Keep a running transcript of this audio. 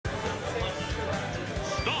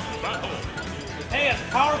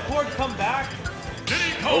power chord come back?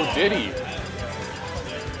 Oh, did he?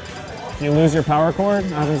 You lose your power cord? That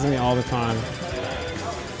happens to me all the time.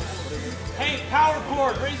 Hey, power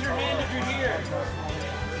chord, raise your hand if you're here.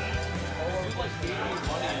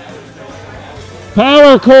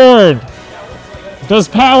 Power cord! Does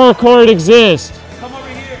power cord exist? Come over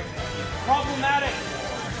here. Problematic.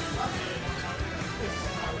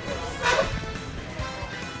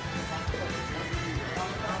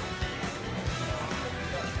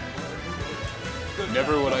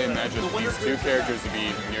 Never would I imagine these two characters to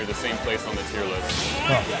be near the same place on the tier list.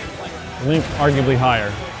 Oh. Link arguably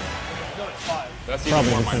higher. That's even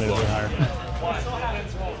Probably more definitively mind-blowing.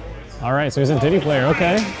 higher. All right, so he's a Diddy player.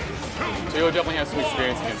 Okay. Taylor definitely has some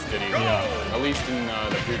experience against Diddy. Yeah. At least in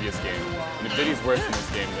the previous game. And if Diddy's worse in this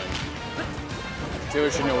game, then Taylor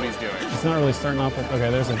should know what he's doing. He's not really starting off with. Okay,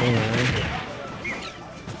 there's a boomerang.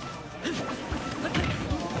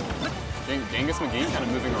 Genghis McGee kind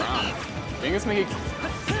of moving around. Genghis McGee,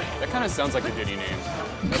 that kind of sounds like a Diddy name.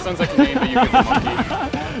 That sounds like a name that you give a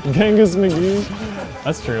monkey. Genghis McGee.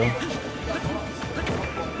 That's true.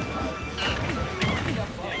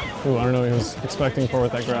 Ooh, I don't know what he was expecting for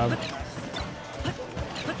with that grab.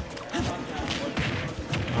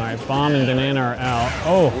 All right, Bomb and Banana are out.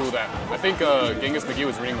 Oh. Ooh, that. I think Genghis McGee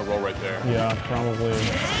was reading the roll right there. Yeah, probably.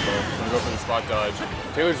 So, gonna go for the spot dodge.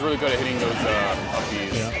 Taylor's really good at hitting those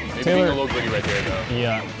upbeats. Yeah. Maybe Taylor, being a little gritty right there, though.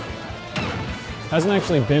 Yeah. Hasn't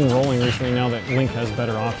actually been rolling recently now that Link has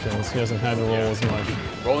better options. He hasn't had to roll as much.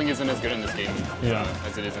 Rolling isn't as good in this game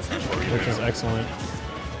as it is in Smash 4 either. Which is excellent.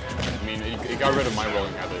 I mean, it got rid of my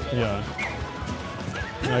rolling habit. Yeah.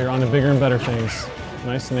 Now you're on to bigger and better things.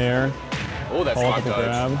 Nice nair. Oh, that Follow up spot with the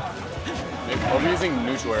dodge. grab. I'm using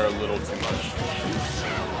neutral air a little too much.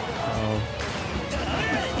 Oh.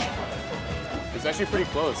 It's actually pretty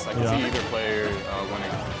close. I can see either player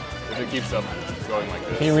winning if it keeps up going like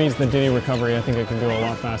this. If he reads the Diddy recovery, I think it can go a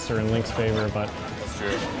lot faster in Link's favor, but... That's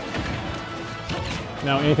true.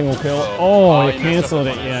 Now anything will kill. Oh, he he canceled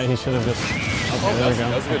it. Yeah, he should have just... Okay, there we go.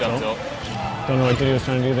 That was a good up tilt. Don't know what Diddy was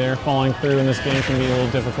trying to do there. Falling through in this game can be a little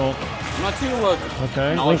difficult. I'm not too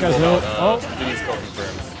okay, Link has no... Diddy's kill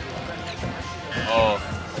confirms. Oh,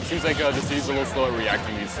 it seems like this Diddy's a little slow at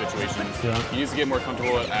reacting to these situations. Yeah. He needs to get more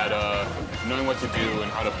comfortable at knowing what to do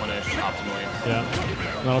and how to punish optimally. Yeah,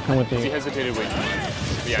 that'll come with the... He hesitated way too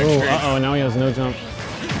much. Yeah, uh-oh, now he has no jump.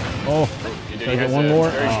 Oh, he did I get one more?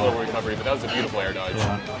 Very slow recovery, but that was a beautiful air dodge.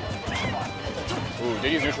 Yeah. Ooh,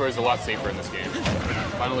 Diddy's neutral is a lot safer in this game.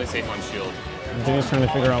 Finally safe on shield. Diddy's trying to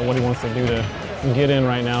figure out what he wants to do to get in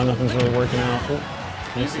right now. Nothing's really working out. Oh,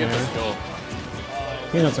 He needs to get this kill.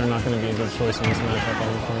 Peanuts are not going to be a good choice in this matchup, I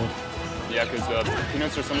would think. Yeah, because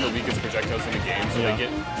Peanuts are some of the weakest projectiles in the game, so they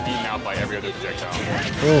get beaten out by every other projectile.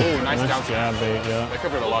 Ooh, nice down jab bait, yeah. That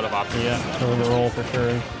covered a lot of options. Yeah, covered the roll for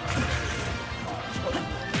sure.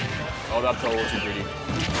 Oh, that tilt was too greedy.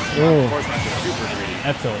 Ooh. Of course, not super greedy.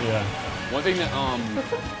 That tilt, yeah. One thing that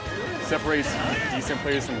separates decent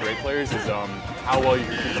players from great players is how well you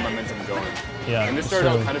can keep the momentum going. Yeah. And this started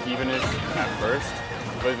out kind of evenish at first,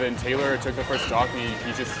 but then Taylor took the first stock and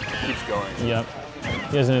he just keeps going. Yep.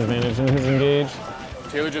 He has an advantage in his engage.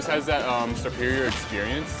 Taylor just has that superior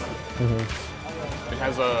experience. It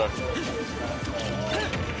has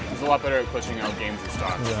he's a lot better at pushing out games and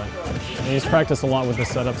stocks. Yeah. And he's practiced a lot with the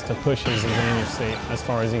setups to push his advantage state as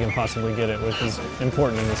far as he can possibly get it, which is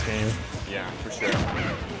important in this game. Yeah, for sure.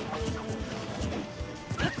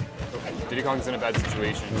 Diddy Kong's in a bad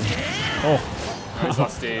situation. Oh. Now he's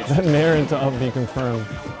off stage. That nair into up B confirmed.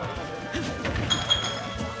 Oh,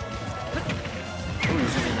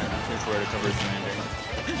 he's using that neutral air to cover his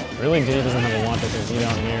landing. Really, Diddy doesn't have a lot that can beat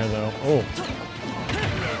out in the air, though. Oh.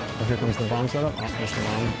 Oh, here comes the bomb setup. Oh, there's the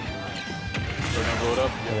bomb. They're gonna blow it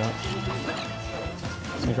up? Yeah.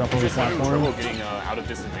 So you drop on the Just having platform. trouble getting out of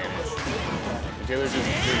disadvantage. And Taylor's just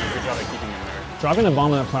doing a good job at keeping him there. Dropping the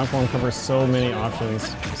bomb on that platform covers so many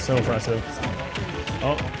options. So impressive.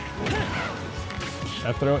 Oh.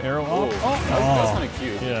 F throw, arrow off. Oh, that was kind of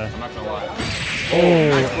cute. Yeah. I'm not gonna lie. Oh,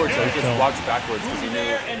 nice forward tilt. He just walked backwards because he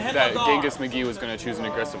knew that Genghis McGee was going to choose an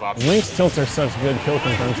aggressive option. Link's tilts are such good kill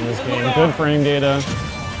confirms in this game. Good frame data.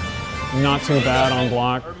 Not too bad on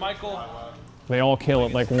block. They all kill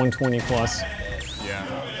at like 120 plus. Yeah.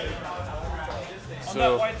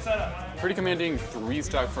 So, pretty commanding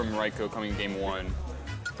 3-stock from Ryako coming game 1,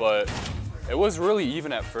 but it was really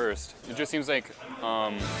even at first. It just seems like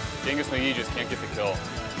Genghis McGee just can't get the kill.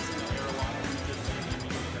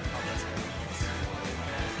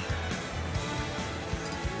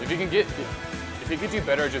 If he could do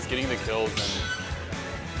better at just getting the kills,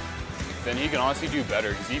 then he can honestly do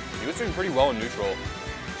better, because he was doing pretty well in neutral.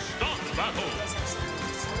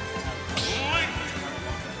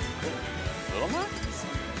 Little Mac?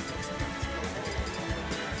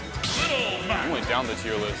 He went down the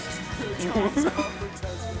tier list.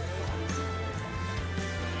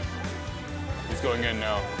 He's going in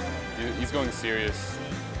now. He's going serious.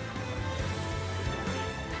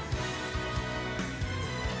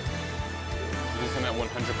 He's him at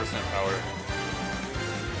 100% power.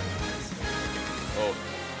 Oh.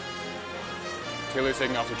 Taylor's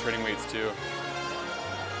taking off the training weights too.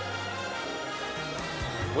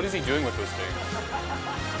 What is he doing with those things?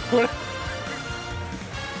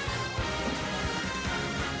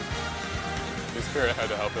 His spirit had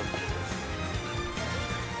to help him.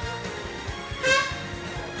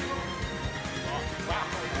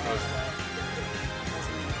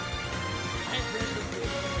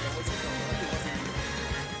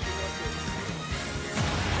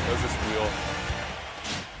 That was this wheel.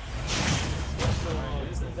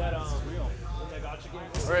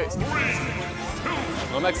 Alright.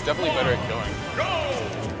 Lomac's definitely better at killing.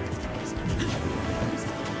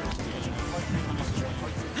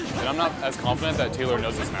 And I'm not as confident that Taylor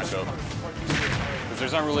knows this matchup. Because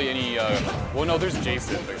there's not really any, well no, there's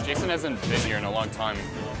Jason. But Jason hasn't been here in a long time.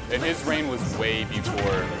 And his reign was way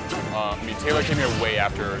before, I mean, Taylor came here way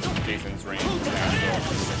after Jason's reign.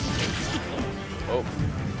 Oh,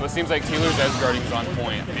 so it seems like Taylor's edge guarding's on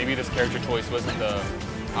point. Maybe this character choice wasn't the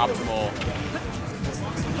optimal.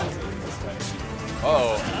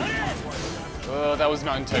 Uh-oh. That was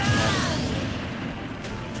not intentional.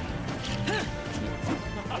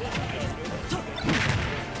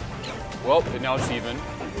 Well, now it's even.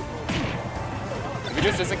 If he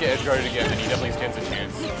just doesn't get edge guarded again, then he definitely stands a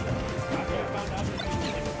chance.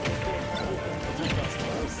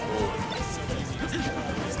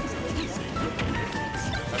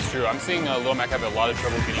 That's true. I'm seeing Lil Mac have a lot of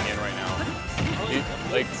trouble getting in right now.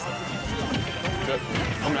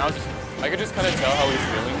 I could just kind of tell how he's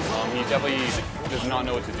feeling. He definitely does not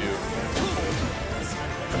know what to do.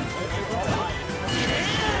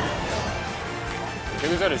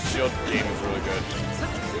 Taylor's out his shield game is really good.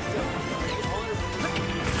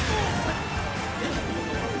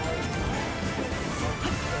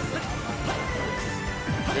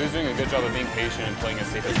 Taylor's doing a good job of being patient and playing as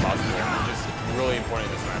safe as possible, which is really important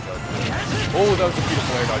in this matchup. Oh, that was a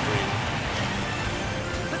beautiful air dodge lead.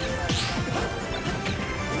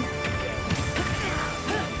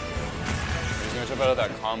 He's gonna jump out of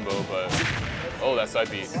that combo, but oh, that side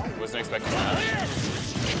B. Wasn't expecting that.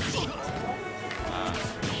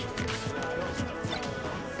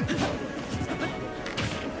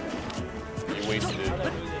 He wasted it.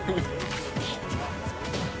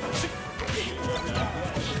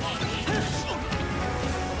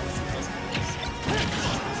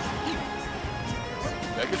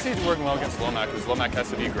 I could see it working well against Lil Mac because Lil Mac has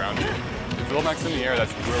to be grounded. If Lil Mac's in the air,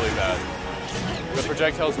 that's really bad. The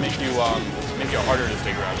projectiles make it harder to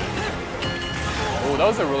stay grounded. Oh, that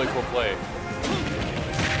was a really cool play.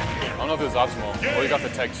 I don't know if it was optimal. Oh, he got the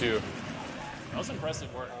tech too. That was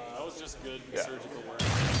impressive work. That was just good surgical work.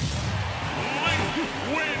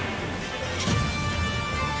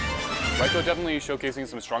 Ryako definitely showcasing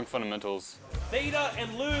some strong fundamentals. Theta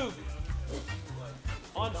and Lug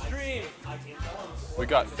on stream. We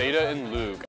got Theta and Lug.